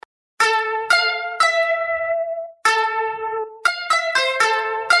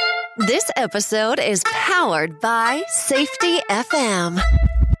This episode is powered by Safety FM.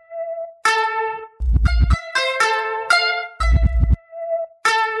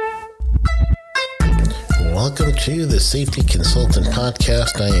 Welcome to the Safety Consultant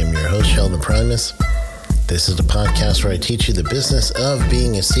Podcast. I am your host, Sheldon Primus. This is the podcast where I teach you the business of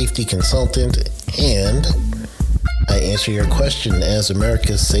being a safety consultant, and I answer your question as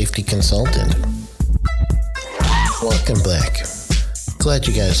America's safety consultant. Welcome back. Glad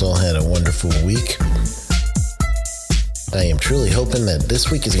you guys all had a wonderful week. I am truly hoping that this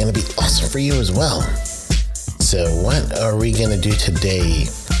week is going to be awesome for you as well. So what are we going to do today?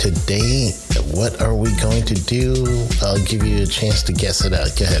 Today, what are we going to do? I'll give you a chance to guess it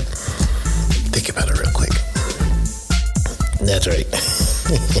out. Go ahead. Think about it real quick. That's right.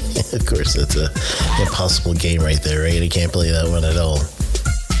 Of course, that's an impossible game right there, right? I can't play that one at all.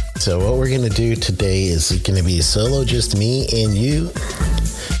 So what we're going to do today is going to be solo, just me and you.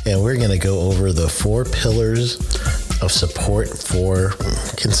 And we're going to go over the 4 pillars of support for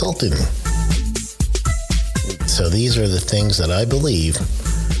consulting. So these are the things that I believe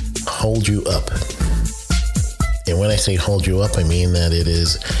hold you up. And when I say hold you up, I mean that it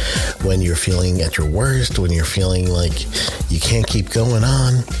is when you're feeling at your worst, when you're feeling like you can't keep going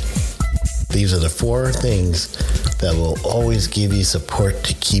on. These are the 4 things that will always give you support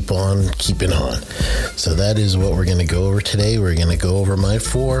to keep on keeping on. So that is what we're going to go over today. We're going to go over my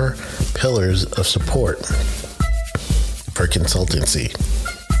 4 pillars of support for consultancy.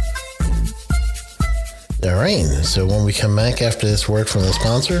 All right, so when we come back after this word from the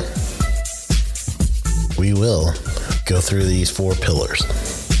sponsor, we will go through these 4 pillars.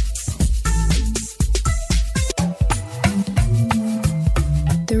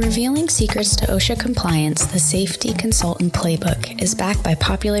 The Revealing Secrets to OSHA Compliance, the Safety Consultant Playbook, is backed by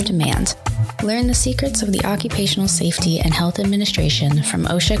popular demand. Learn the secrets of the Occupational Safety and Health Administration from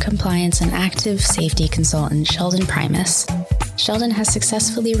OSHA Compliance and Active Safety Consultant Sheldon Primus. Sheldon has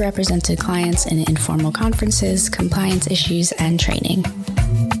successfully represented clients in informal conferences, compliance issues, and training.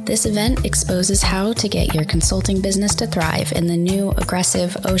 This event exposes how to get your consulting business to thrive in the new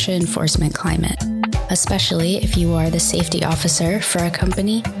aggressive OSHA enforcement climate. Especially if you are the safety officer for a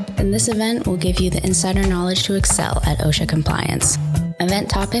company, then this event will give you the insider knowledge to excel at OSHA compliance. Event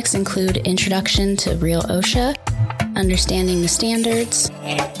topics include introduction to real OSHA, understanding the standards,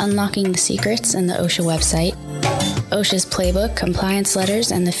 unlocking the secrets in the OSHA website, OSHA's playbook, compliance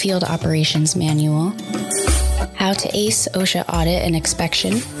letters, and the field operations manual, how to ace OSHA audit and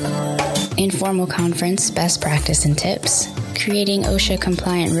inspection, informal conference best practice and tips, creating OSHA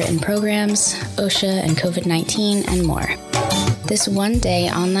compliant written programs, OSHA and COVID-19, and more. This one-day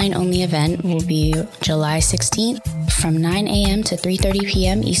online-only event will be July 16th from 9 a.m. to 3:30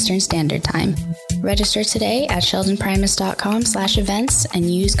 p.m. Eastern Standard Time. Register today at sheldonprimus.com/events and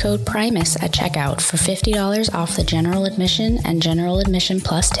use code PRIMUS at checkout for $50 off the general admission and general admission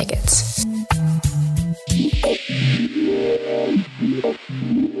plus tickets.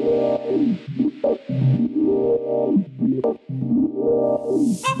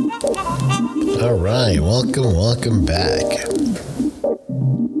 All right, welcome back.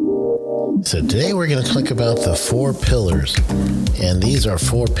 So today we're going to talk about the 4 pillars, and these are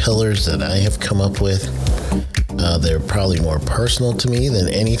 4 pillars that I have come up with. They're probably more personal to me than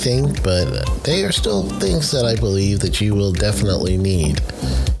anything, but they are still things that I believe that you will definitely need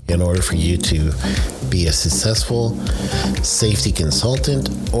in order for you to be a successful safety consultant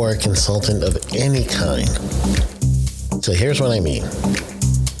or a consultant of any kind. So here's what I mean.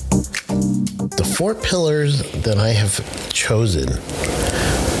 The 4 pillars that I have chosen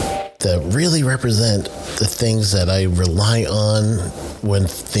that really represent the things that I rely on when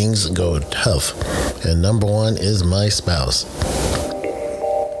things go tough. And number 1 is my spouse.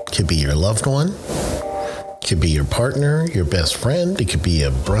 Could be your loved one. Could be your partner, your best friend. It could be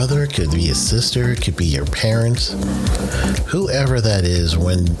a brother, it could be a sister, it could be your parents. Whoever that is,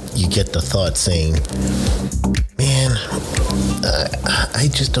 when you get the thought saying, man, I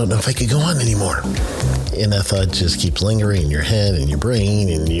just don't know if I could go on anymore. And that thought just keeps lingering in your head and your brain,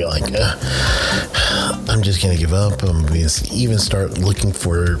 and you're like, I'm just going to give up. I'm going to even start looking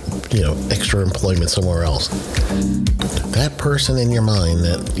for, extra employment somewhere else. That person in your mind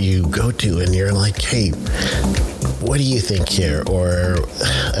that you go to and you're like, hey, what do you think here? Or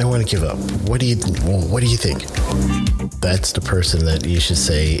I want to give up. What do you think? That's the person that you should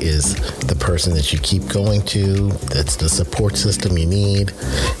say is the person that you keep going to. That's the support system you need.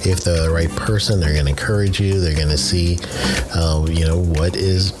 If they're the right person, they're going to encourage you. They're going to see, what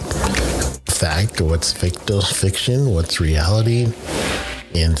is fact, what's fiction, what's reality,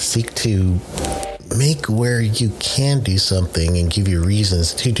 and seek to make where you can do something and give you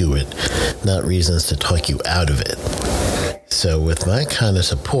reasons to do it, not reasons to talk you out of it. So with my kind of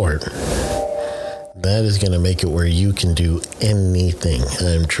support, that is going to make it where you can do anything.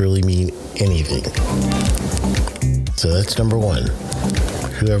 I truly mean anything. So that's number one.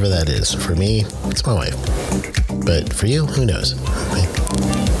 Whoever that is. For me, it's my wife. But for you, who knows?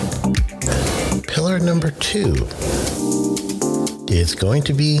 Pillar number 2 is going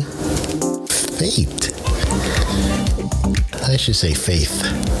to be faith. I should say faith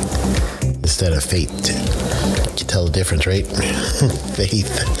instead of fate. You can tell the difference, right? Faith.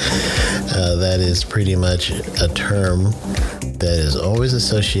 That is pretty much a term that is always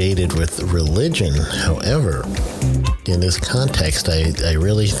associated with religion. However, in this context, I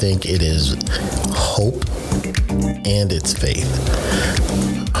really think it is hope and it's faith.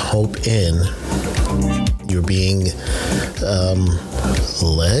 Hope in you're being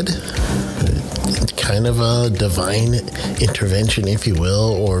led, kind of a divine intervention, if you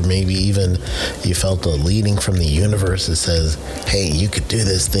will, or maybe even you felt a leading from the universe that says, hey, you could do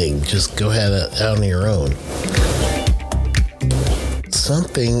this thing, just go ahead out on your own.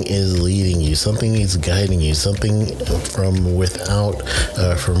 Something is leading you, something is guiding you, something from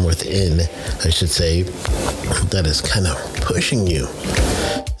within, I should say, that is kind of pushing you.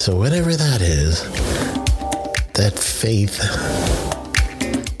 So whatever that is, that faith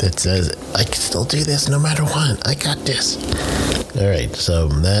that says, I can still do this no matter what, I got this. All right, so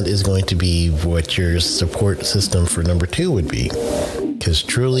that is going to be what your support system for number 2 would be. Because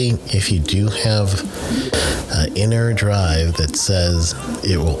truly, if you do have an inner drive that says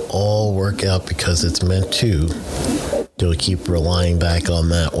it will all work out because it's meant to, you'll keep relying back on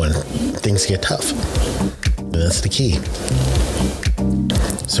that when things get tough. And that's the key.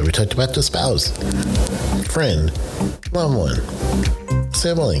 So we talked about the spouse, friend, loved one,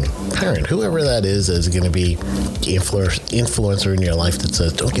 sibling, parent, whoever that is going to be the influencer in your life that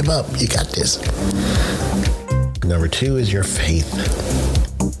says, don't give up, you got this. Number 2 is your faith.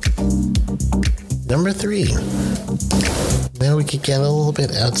 Number 3. Now we could get a little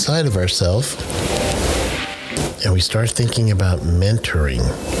bit outside of ourselves and we start thinking about mentoring.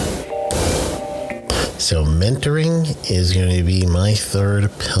 So mentoring is going to be my 3rd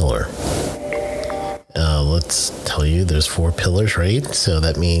pillar. Let's tell you there's 4 pillars, right? So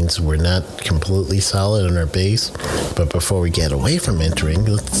that means we're not completely solid on our base. But before we get away from mentoring,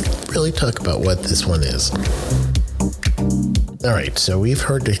 let's really talk about what this one is. All right, so we've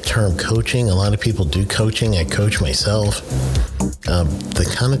heard the term coaching. A lot of people do coaching. I coach myself.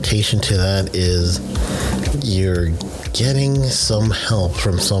 The connotation to that is you're getting some help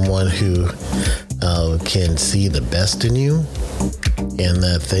from someone who can see the best in you and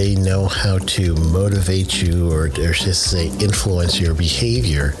that they know how to motivate you or just say influence your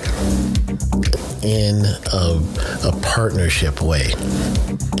behavior in a partnership way.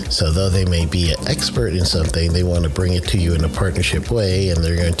 So though they may be an expert in something, they want to bring it to you in a partnership way, and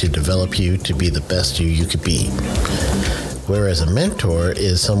they're going to develop you to be the best you could be. Whereas a mentor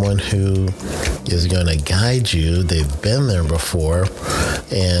is someone who is going to guide you. They've been there before,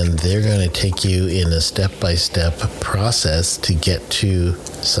 and they're going to take you in a step-by-step process to get to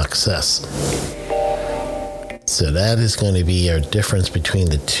success. So that is going to be our difference between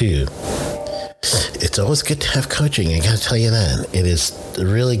the two. It's always good to have coaching. I got to tell you that. It is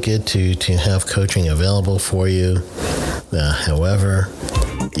really good to have coaching available for you. However,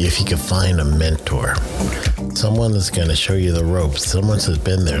 if you can find a mentor, someone that's going to show you the ropes, someone that's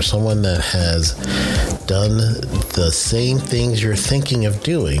been there, someone that has done the same things you're thinking of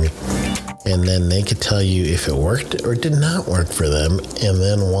doing, and then they could tell you if it worked or did not work for them, and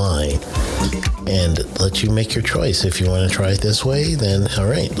then why, and let you make your choice. If you want to try it this way, then all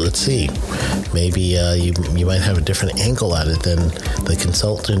right, let's see. Maybe you might have a different angle at it than the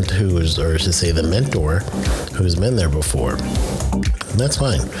consultant who is, or to say the mentor who's been there before. And that's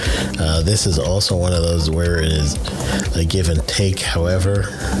fine. This is also one of those where it is a give and take. However,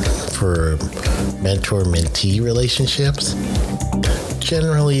 for mentor-mentee relationships,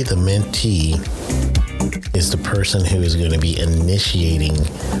 generally the mentee is the person who is going to be initiating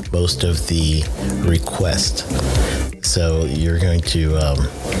most of the request. So you're going to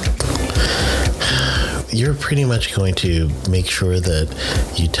you're pretty much going to make sure that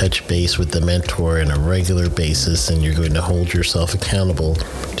you touch base with the mentor on a regular basis, and you're going to hold yourself accountable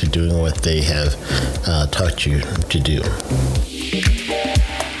to doing what they have taught you to do.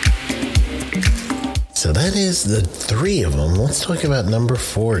 So that is the 3 of them. Let's talk about number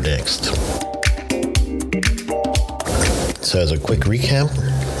 4 next. So as a quick recap,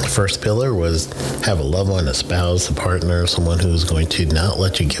 the first pillar was have a loved one, a spouse, a partner, someone who's going to not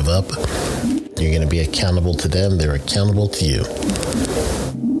let you give up, You're going to be accountable to them. They're accountable to you.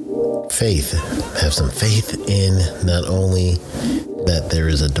 Faith. Have some faith in not only that there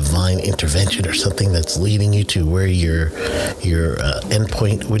is a divine intervention or something that's leading you to where your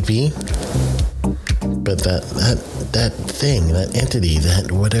endpoint would be, but that thing, that entity,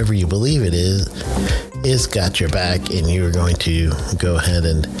 that whatever you believe it is got your back, and you are going to go ahead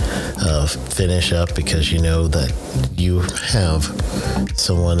and finish up because you know that you have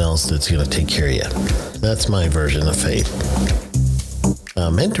someone else that's going to take care of you. That's my version of faith.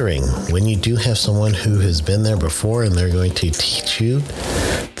 Mentoring, when you do have someone who has been there before and they're going to teach you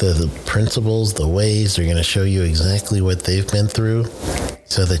the principles, the ways, they're going to show you exactly what they've been through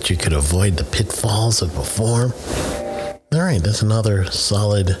so that you could avoid the pitfalls of before. All right, that's another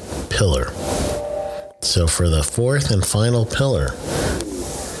solid pillar. So for the fourth and final pillar,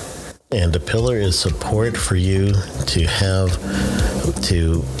 and the pillar is support for you to have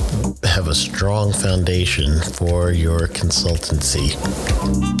a strong foundation for your consultancy.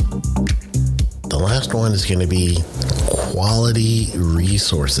 The last one is going to be quality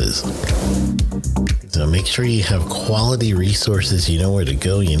resources. So make sure you have quality resources. You know where to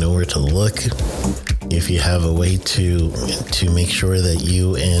go. You know where to look. If you have a way to make sure that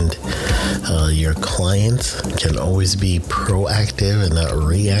you and your clients can always be proactive and not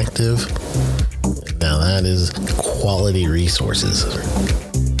reactive, now that is quality resources.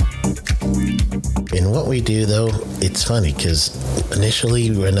 In what we do, though, it's funny because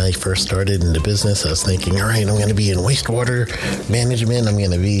initially when I first started in the business, I was thinking, all right, I'm going to be in wastewater management. I'm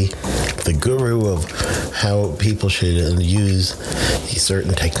going to be the guru of how people should use a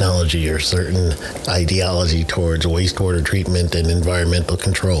certain technology or certain ideology towards wastewater treatment and environmental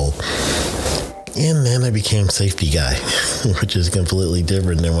control. And then I became safety guy, which is completely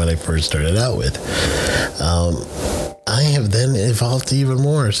different than what I first started out with. I have then evolved even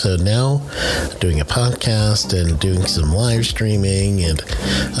more. So now doing a podcast and doing some live streaming and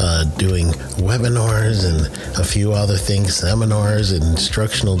doing webinars and a few other things, seminars and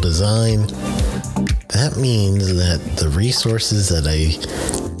instructional design. That means that the resources that I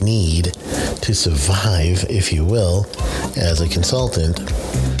need to survive, if you will, as a consultant,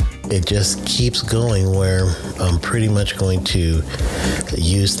 it just keeps going where I'm pretty much going to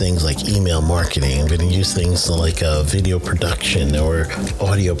use things like email marketing. I'm going to use things like video production or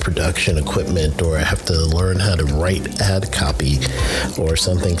audio production equipment, or I have to learn how to write ad copy or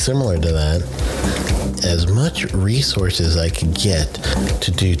something similar to that. As much resources I could get to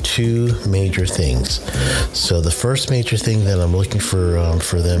do two major things. So the first major thing that I'm looking for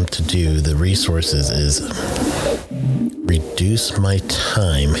them to do, the resources, is reduce my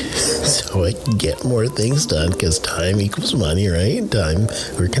time so I can get more things done, because time equals money, right? Time,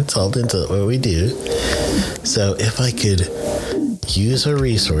 we're consultants, that's what we do. So if I could use a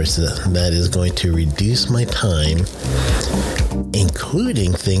resource that is going to reduce my time,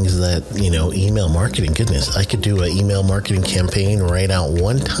 including things that, email marketing, goodness, I could do an email marketing campaign, write out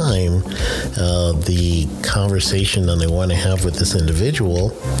one time the conversation that I want to have with this individual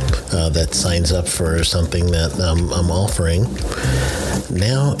that signs up for something that I'm offering.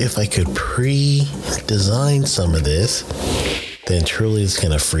 Now, if I could pre-design some of this, then truly it's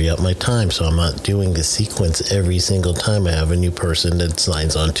going to free up my time. So I'm not doing the sequence every single time I have a new person that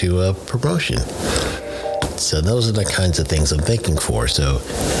signs on to a promotion. So those are the kinds of things I'm thinking for. So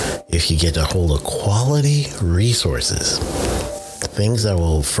if you get a hold of quality resources, things that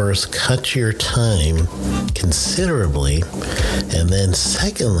will first cut your time considerably, and then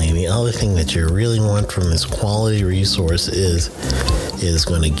secondly, the other thing that you really want from this quality resource is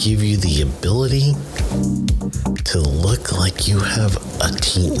going to give you the ability to look like you have a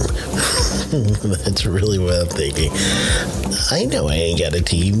team. That's really what I'm thinking. I know I ain't got a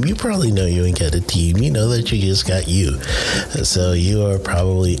team. You probably know you ain't got a team. You know that you just got you. So you are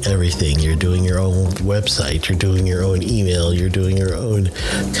probably everything. You're doing your own website. You're doing your own email. You're doing your own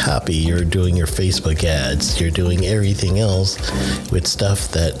copy. You're doing your Facebook ads. You're doing everything else with stuff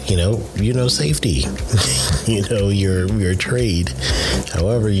that, safety. your trade.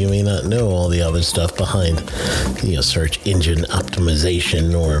 However, you may not know all the other stuff behind, search engine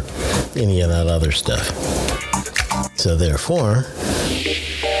optimization or any of that other stuff. So therefore,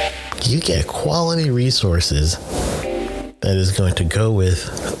 you get quality resources that is going to go with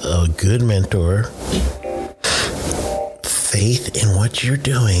a good mentor, faith in what you're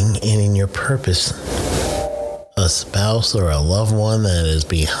doing and in your purpose, a spouse or a loved one that is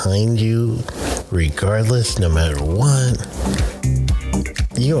behind you regardless, no matter what.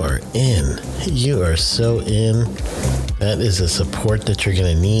 You are in. You are so in. That is the support that you're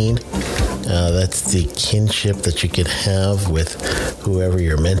going to need. That's the kinship that you could have with whoever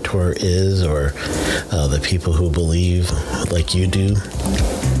your mentor is, or the people who believe like you do.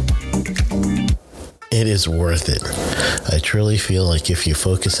 It is worth it. I truly feel like if you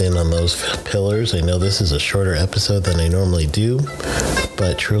focus in on those pillars, I know this is a shorter episode than I normally do,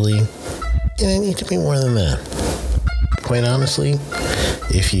 but truly, it need to be more than that. Quite honestly,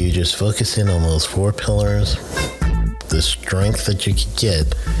 if you just focus in on those 4 pillars, the strength that you could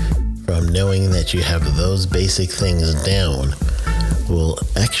get from knowing that you have those basic things down will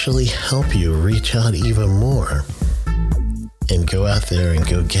actually help you reach out even more and go out there and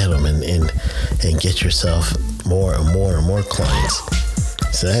go get them and get yourself more and more and more clients.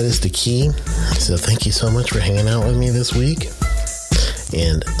 So that is the key. So thank you so much for hanging out with me this week.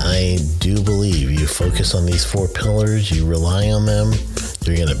 And I do believe you focus on these 4 pillars, you rely on them,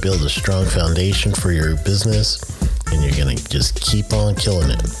 you're going to build a strong foundation for your business, and you're going to just keep on killing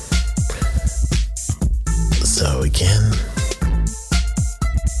it. So again,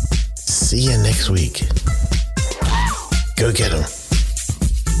 see you next week. Go get them.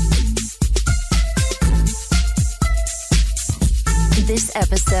 This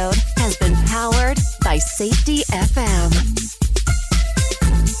episode has been powered by Safety FM.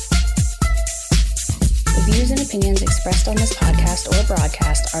 The views and opinions expressed on this podcast or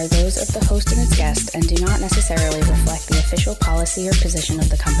broadcast are those of the host and its guest and do not necessarily reflect the official policy or position of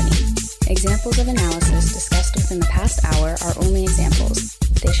the company. Examples of analysis discussed within the past hour are only examples.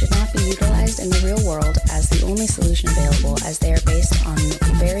 They should not be utilized in the real world as the only solution available, as they are based on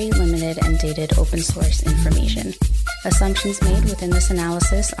very limited and dated open source information. Assumptions made within this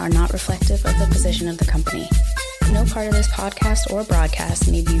analysis are not reflective of the position of the company. No part of this podcast or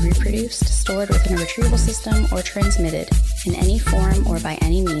broadcast may be reproduced, stored within a retrieval system, or transmitted in any form or by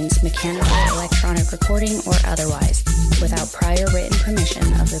any means, mechanical, electronic recording, or otherwise, without prior written permission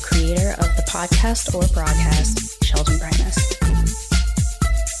of the creator of the podcast or broadcast, Sheldon Primus.